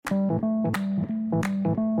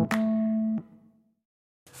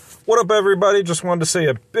What up, everybody? Just wanted to say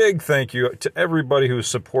a big thank you to everybody who's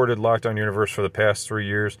supported Lockdown Universe for the past 3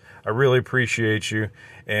 years. I really appreciate you.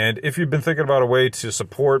 And if you've been thinking about a way to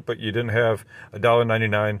support, but you didn't have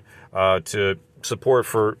 $1.99 to support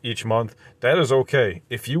for each month, that is okay.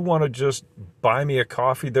 If you want to just buy me a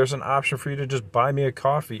coffee, there's an option for you to just buy me a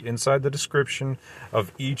coffee inside the description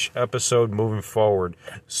of each episode moving forward.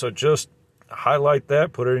 So just highlight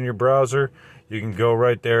that, put it in your browser. You can go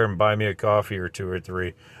right there and buy me a coffee or 2 or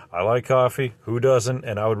 3. I like coffee. Who doesn't?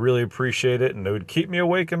 And I would really appreciate it. And it would keep me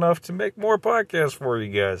awake enough to make more podcasts for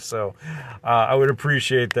you guys. So I would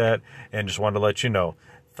appreciate that. And just wanted to let you know.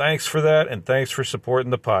 Thanks for that. And thanks for supporting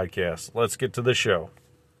the podcast. Let's get to the show.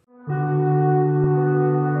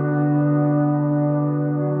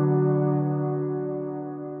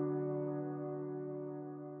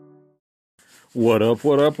 What up,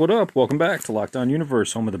 what up, what up? Welcome back to Lockdown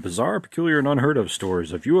Universe, home of the bizarre, peculiar, and unheard of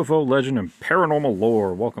stories of UFO legend and paranormal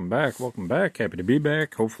lore. Welcome back, welcome back. Happy to be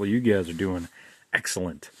back. Hopefully you guys are doing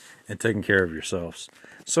excellent and taking care of yourselves.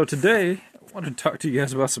 So today, I wanted to talk to you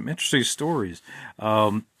guys about some interesting stories.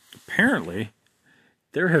 Apparently,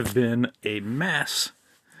 there have been a mass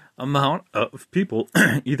amount of people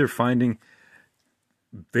either finding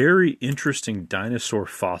very interesting dinosaur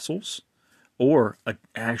fossils or an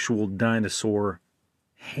actual dinosaur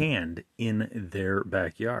hand in their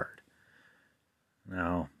backyard.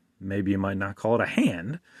 Now, maybe you might not call it a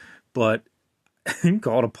hand, but you can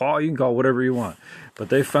call it a paw, you can call it whatever you want. But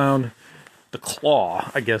they found the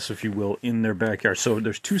claw, I guess, if you will, in their backyard. So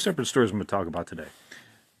there's 2 separate stories I'm going to talk about today.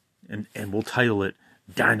 And we'll title it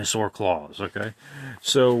Dinosaur Claws, okay?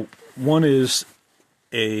 So one is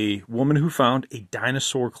a woman who found a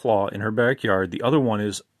dinosaur claw in her backyard. The other one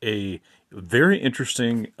is a very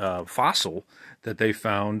interesting fossil that they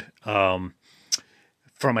found from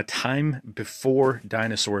a time before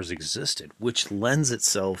dinosaurs existed, which lends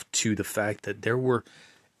itself to the fact that there were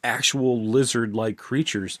actual lizard-like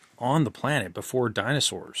creatures on the planet before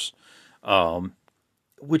dinosaurs.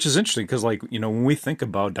 Which is interesting because, like, you know, when we think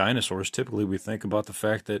about dinosaurs, typically we think about the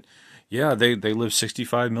fact that, yeah, they lived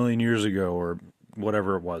 65 million years ago, or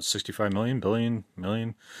whatever it was, 65 million, billion,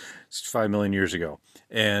 million, 65 million years ago.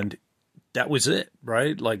 And that was it,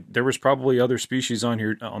 right? Like, there was probably other species on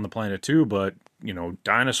here on the planet too, but, you know,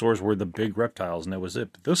 dinosaurs were the big reptiles, and that was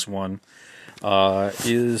it. But this one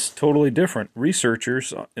is totally different.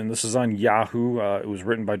 Researchers, and this is on Yahoo, it was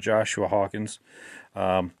written by Joshua Hawkins,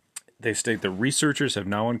 they state that researchers have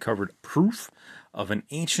now uncovered proof of an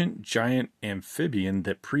ancient giant amphibian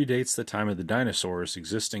that predates the time of the dinosaurs,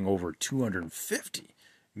 existing over 250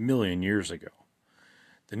 million years ago.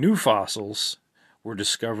 The new fossils were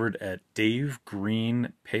discovered at Dave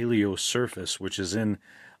Green Paleosurface, which is in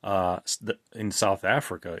South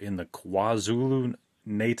Africa, in the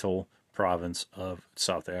KwaZulu-Natal province of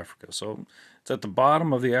South Africa. So it's at the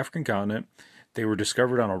bottom of the African continent. They were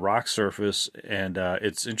discovered on a rock surface, and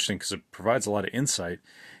it's interesting because it provides a lot of insight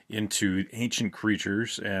into ancient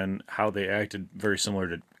creatures and how they acted very similar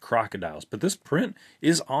to crocodiles. But this print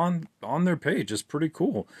is on their page. It's pretty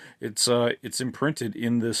cool. It's imprinted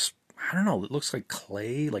in this, I don't know, it looks like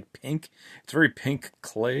clay, like pink. It's very pink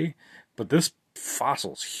clay, but this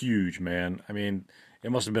fossil's huge, man. I mean,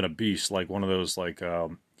 it must have been a beast, like one of those, like,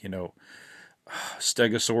 you know,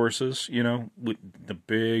 Stegosauruses, you know, with the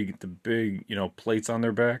big, you know, plates on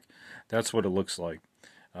their back. That's what it looks like.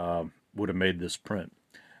 Would have made this print.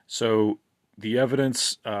 So the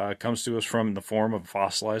evidence comes to us from the form of a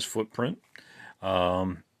fossilized footprint.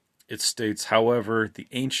 It states, however, the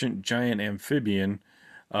ancient giant amphibian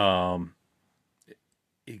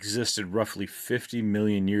existed roughly 50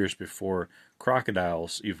 million years before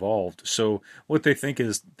crocodiles evolved. So what they think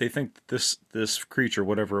is, they think this creature,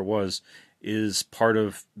 whatever it was, is part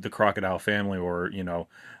of the crocodile family, or, you know,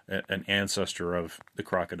 an ancestor of the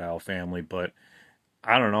crocodile family. But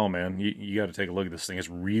I don't know, man. You got to take a look at this thing. It's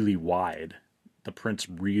really wide. The print's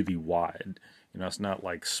really wide. You know, it's not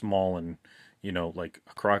like small and, you know, like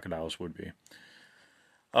a crocodile's would be.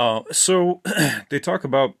 So they talk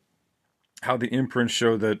about how the imprints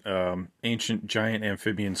show that ancient giant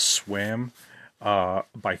amphibians swam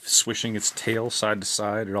by swishing its tail side to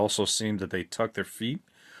side. It also seemed that they tucked their feet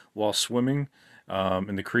while swimming,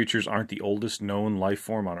 and the creatures aren't the oldest known life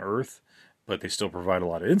form on Earth, but they still provide a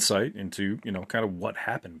lot of insight into, you know, kind of what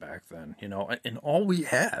happened back then, you know, and all we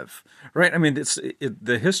have, right? I mean,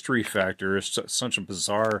 the history factor is such a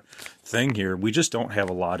bizarre thing here. We just don't have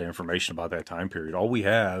a lot of information about that time period. All we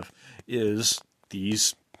have is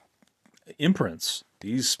these imprints,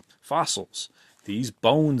 these fossils, these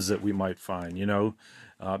bones that we might find, you know.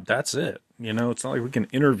 That's it. You know, it's not like we can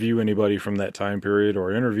interview anybody from that time period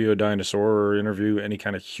or interview a dinosaur or interview any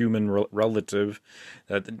kind of human relative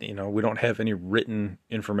that, you know, we don't have any written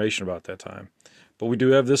information about that time. But we do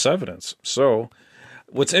have this evidence. So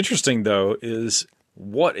what's interesting, though, is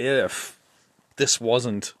what if this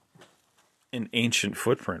wasn't an ancient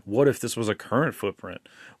footprint? What if this was a current footprint?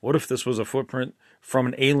 What if this was a footprint from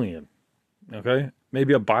an alien? Okay?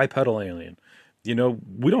 Maybe a bipedal alien. You know,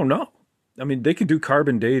 we don't know. I mean, they could do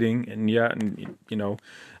carbon dating and you know,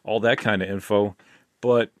 all that kind of info,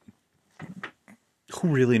 but who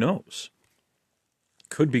really knows?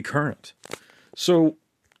 Could be current. So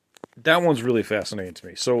that one's really fascinating to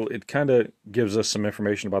me. So it kind of gives us some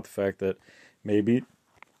information about the fact that maybe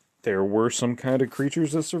there were some kind of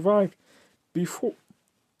creatures that survived before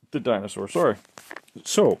the dinosaur. Sorry.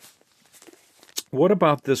 So, what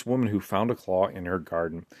about this woman who found a claw in her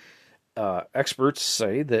garden? Experts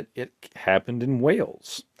say that it happened in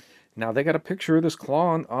Wales. Now, they got a picture of this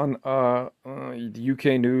claw on the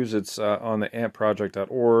UK News. It's on the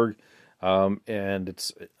antproject.org, and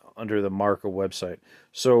it's under the Marca website.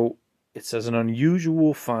 So, it says an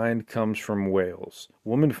unusual find comes from Wales.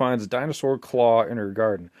 Woman finds dinosaur claw in her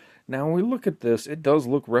garden. Now, when we look at this, it does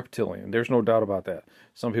look reptilian. There's no doubt about that.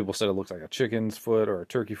 Some people said it looks like a chicken's foot or a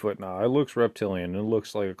turkey foot. No, it looks reptilian. It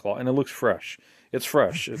looks like a claw, and it looks fresh. It's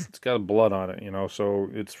fresh. It's got blood on it, you know, so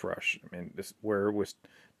it's fresh. I mean, this, where it was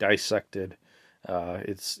dissected,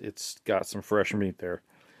 it's got some fresh meat there.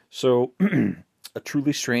 So, a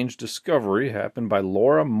truly strange discovery happened by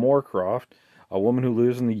Laura Moorcroft, a woman who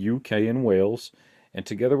lives in the UK and Wales, and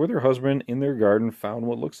together with her husband in their garden found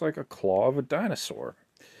what looks like a claw of a dinosaur.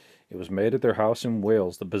 It was made at their house in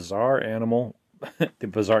Wales. The bizarre animal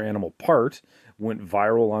part went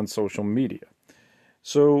viral on social media.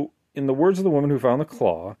 So, in the words of the woman who found the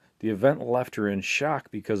claw, the event left her in shock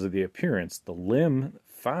because of the appearance. The limb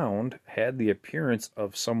found had the appearance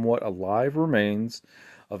of somewhat alive remains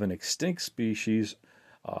of an extinct species,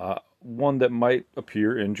 one that might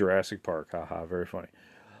appear in Jurassic Park. Haha, very funny.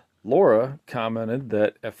 Laura commented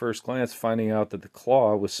that at first glance, finding out that the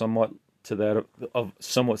claw was somewhat similar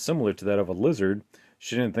to that of a lizard,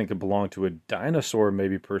 she didn't think it belonged to a dinosaur,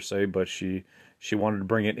 maybe per se, but she wanted to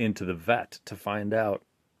bring it into the vet to find out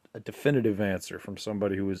a definitive answer from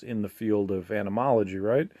somebody who was in the field of animalogy,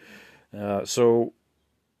 right? So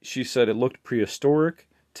she said it looked prehistoric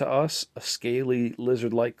to us, a scaly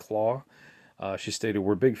lizard-like claw. She stated,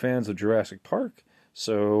 "We're big fans of Jurassic Park,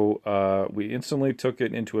 so we instantly took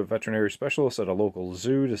it into a veterinary specialist at a local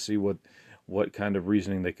zoo to see what kind of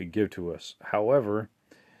reasoning they could give to us. However,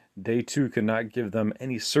 they too could not give them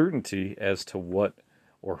any certainty as to what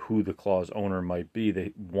or who the claw's owner might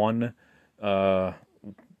be.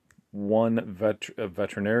 One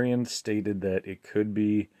veterinarian stated that it could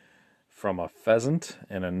be from a pheasant,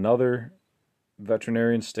 and another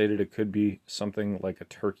veterinarian stated it could be something like a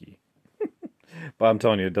turkey. But I'm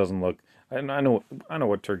telling you, it doesn't look. And I know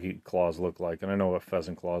what turkey claws look like, and I know what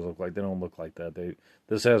pheasant claws look like. They don't look like that.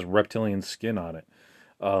 This has reptilian skin on it.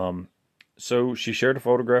 So she shared a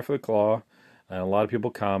photograph of the claw, and a lot of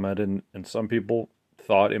people commented, and some people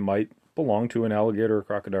thought it might belong to an alligator, or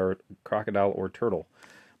crocodile, or turtle.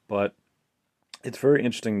 But it's very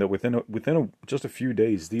interesting that within just a few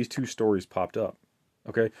days, these two stories popped up.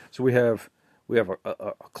 Okay, so we have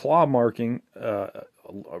a claw marking, a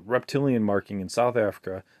reptilian marking in South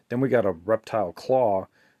Africa. Then we got a reptile claw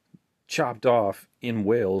chopped off in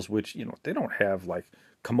Wales, which, you know, they don't have like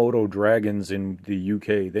Komodo dragons in the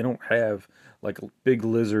UK. They don't have like big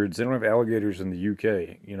lizards. They don't have alligators in the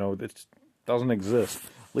UK. You know, it doesn't exist,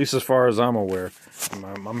 at least as far as I'm aware.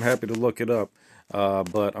 I'm happy to look it up,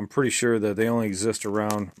 but I'm pretty sure that they only exist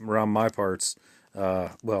around my parts.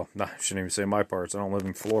 Well, no, I shouldn't even say my parts. I don't live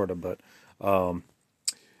in Florida, but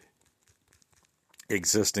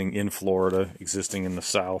existing in Florida, existing in the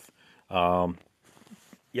South.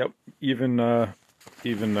 Yep, even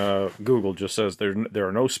Google just says there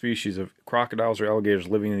are no species of crocodiles or alligators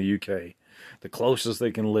living in the UK. The closest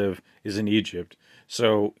they can live is in Egypt.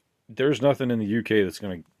 So there's nothing in the UK that's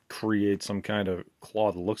going to create some kind of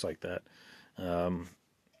claw that looks like that.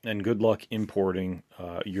 And good luck importing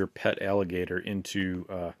your pet alligator into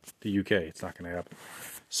the UK. It's not going to happen.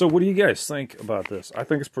 So what do you guys think about this? I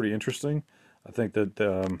think it's pretty interesting. I think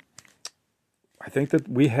that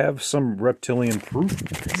we have some reptilian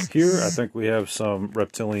proof here. I think we have some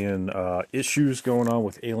reptilian issues going on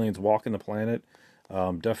with aliens walking the planet.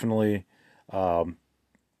 Definitely,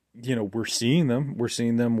 you know, we're seeing them. We're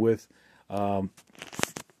seeing them with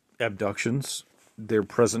abductions. They're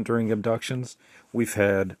present during abductions. We've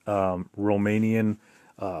had Romanian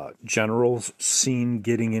generals seen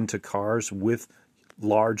getting into cars with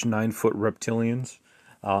large 9-foot reptilians.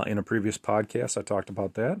 In a previous podcast, I talked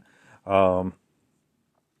about that.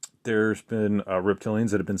 There's been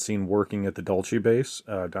reptilians that have been seen working at the Dulce base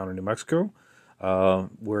down in New Mexico,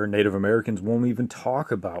 where Native Americans won't even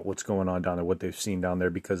talk about what's going on down there, what they've seen down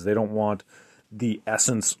there, because they don't want the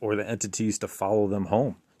essence or the entities to follow them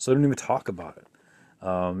home. So they don't even talk about it.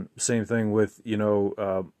 Same thing with,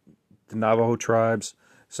 the Navajo tribes.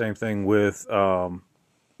 Same thing with a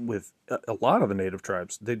lot of the native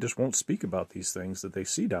tribes. They just won't speak about these things that they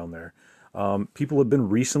see down there. People have been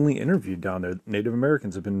recently interviewed down there. Native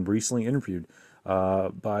Americans have been recently interviewed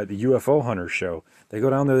by the UFO Hunter show. They go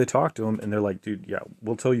down there, they talk to them, and they're like, dude, yeah,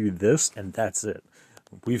 we'll tell you this, and that's it.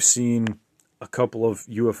 We've seen a couple of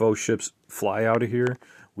UFO ships fly out of here.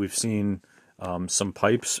 We've seen some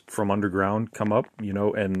pipes from underground come up,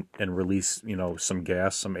 and release, some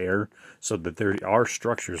gas, some air, so that there are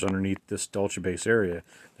structures underneath this Dulce base area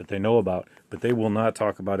that they know about, but they will not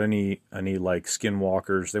talk about any like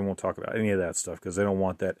skinwalkers. They won't talk about any of that stuff because they don't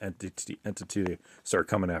want that entity to start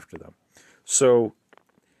coming after them. So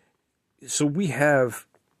we have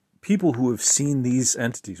people who have seen these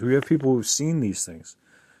entities. We have people who have seen these things,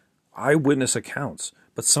 eyewitness accounts,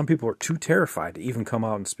 but some people are too terrified to even come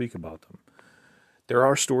out and speak about them. There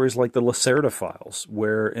are stories like the Lacerda files,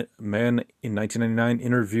 where a man in 1999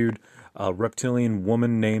 interviewed a reptilian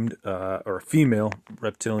woman named, or a female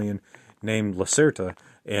reptilian named Lacerda,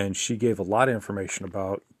 and she gave a lot of information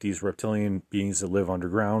about these reptilian beings that live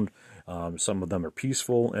underground. Some of them are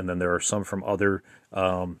peaceful, and then there are some from other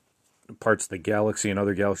parts of the galaxy and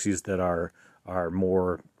other galaxies that are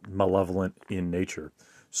more malevolent in nature.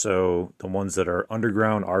 So the ones that are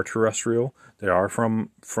underground are terrestrial. They are from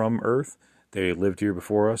Earth. They lived here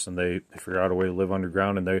before us, and they figure out a way to live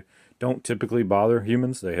underground, and they don't typically bother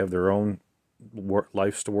humans. They have their own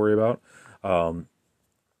lives to worry about.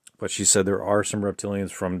 But she said there are some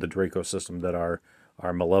reptilians from the Draco system that are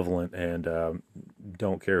malevolent and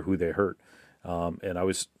don't care who they hurt. And I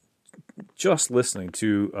was just listening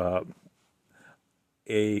to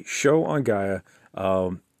a show on Gaia,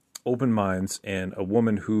 Open Minds, and a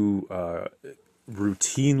woman who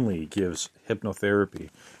routinely gives hypnotherapy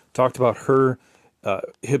talked about her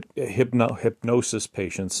hypnosis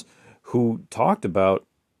patients who talked about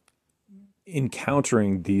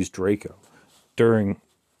encountering these Draco during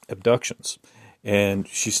abductions. And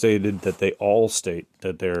she stated that they all state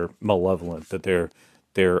that they're malevolent, that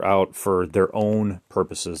they're out for their own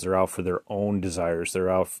purposes, they're out for their own desires, they're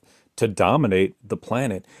out to dominate the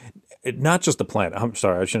planet. Not just the planet. I'm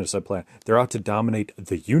sorry, I shouldn't have said planet. They're out to dominate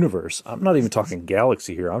the universe. I'm not even talking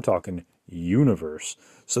galaxy here. I'm talking universe.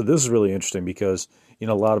 So this is really interesting because a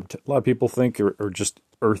lot of people think are just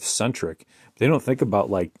Earth centric. They don't think about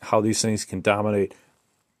like how these things can dominate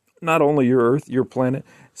not only your Earth, your planet,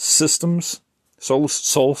 systems, soul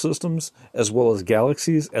systems, as well as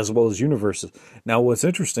galaxies, as well as universes. Now, what's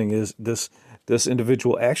interesting is this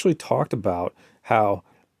individual actually talked about how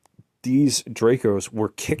these Dracos were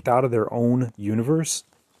kicked out of their own universe.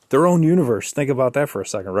 Their own universe. Think about that for a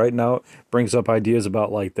second. Right now, it brings up ideas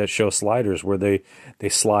about like that show Sliders, where they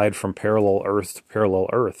slide from parallel Earth to parallel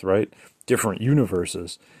Earth, right? Different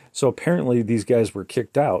universes. So apparently these guys were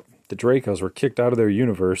kicked out. The Dracos were kicked out of their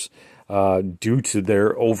universe due to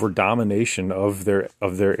their over domination of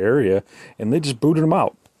their area, and they just booted them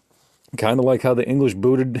out. Kind of like how the English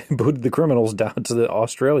booted the criminals down to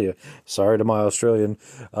Australia. Sorry to my Australian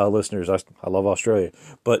listeners. I love Australia,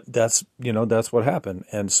 but that's what happened.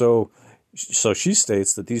 And so she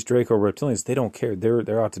states that these Draco reptilians, they don't care.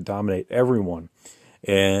 They're out to dominate everyone.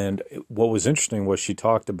 And what was interesting was she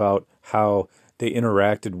talked about how they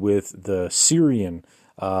interacted with the Syrian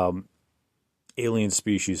alien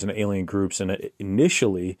species and alien groups, and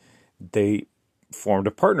initially they formed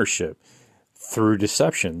a partnership through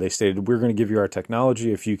deception. They stated, we're going to give you our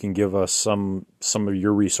technology if you can give us some of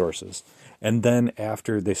your resources. And then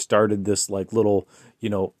after they started this like little,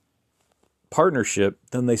 partnership,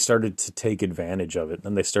 then they started to take advantage of it.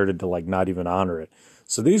 Then they started to like not even honor it.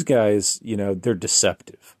 So these guys, they're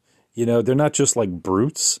deceptive. They're not just like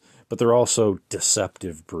brutes, but they're also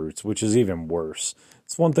deceptive brutes, which is even worse.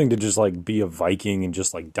 It's one thing to just like be a Viking and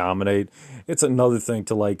just like dominate. It's another thing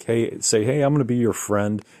to like, say, I'm going to be your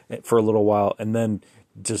friend for a little while, and then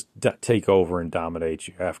just take over and dominate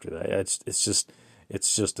you after that. It's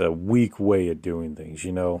just a weak way of doing things,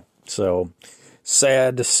 So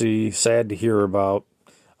sad to see, sad to hear about.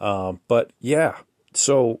 But yeah,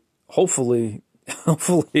 so hopefully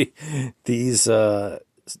these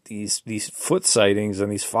foot sightings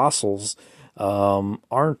and these fossils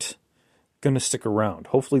aren't going to stick around.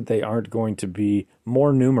 Hopefully they aren't going to be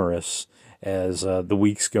more numerous as the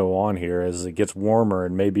weeks go on here, as it gets warmer,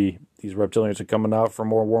 and maybe these reptilians are coming out for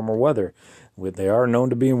more warmer weather. They are known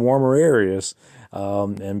to be in warmer areas,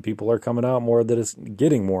 and people are coming out more that it's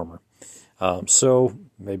getting warmer. So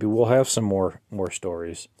maybe we'll have some more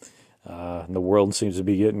stories. The world seems to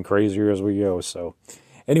be getting crazier as we go. So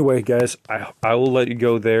anyway, guys, I will let you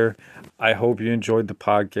go there. I hope you enjoyed the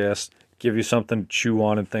podcast. Give you something to chew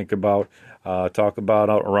on and think about. Talk about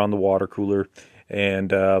out around the water cooler.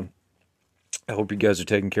 And I hope you guys are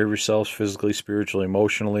taking care of yourselves physically, spiritually,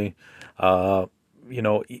 emotionally.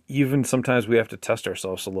 Even sometimes we have to test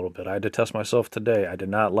ourselves a little bit. I had to test myself today. I did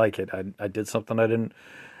not like it. I did something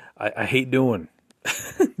I hate doing.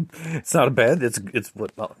 It's not a bad. It's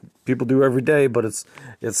what people do every day, but it's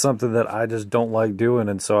something that I just don't like doing,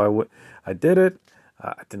 and so I did it.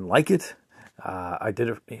 I didn't like it. I did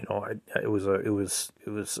it. It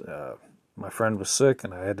was my friend was sick,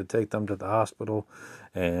 and I had to take them to the hospital,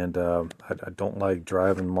 and I don't like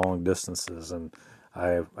driving long distances, and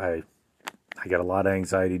I got a lot of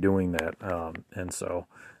anxiety doing that, and so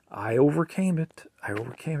I overcame it.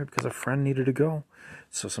 Because a friend needed to go.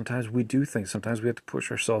 So sometimes we do things. Sometimes we have to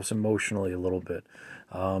push ourselves emotionally a little bit,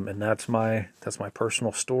 and that's my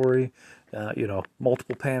personal story.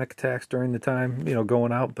 Multiple panic attacks during the time,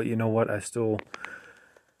 going out. But you know what? I still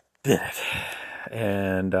did it,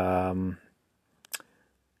 and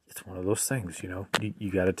it's one of those things.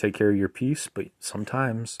 You got to take care of your peace, but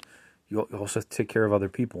sometimes you also have to take care of other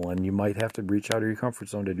people, and you might have to reach out of your comfort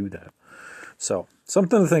zone to do that. So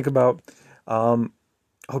something to think about.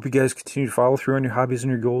 I hope you guys continue to follow through on your hobbies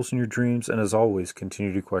and your goals and your dreams. And as always,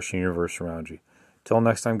 continue to question the universe around you. Till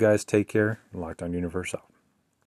next time, guys, take care. Locked On Universe out.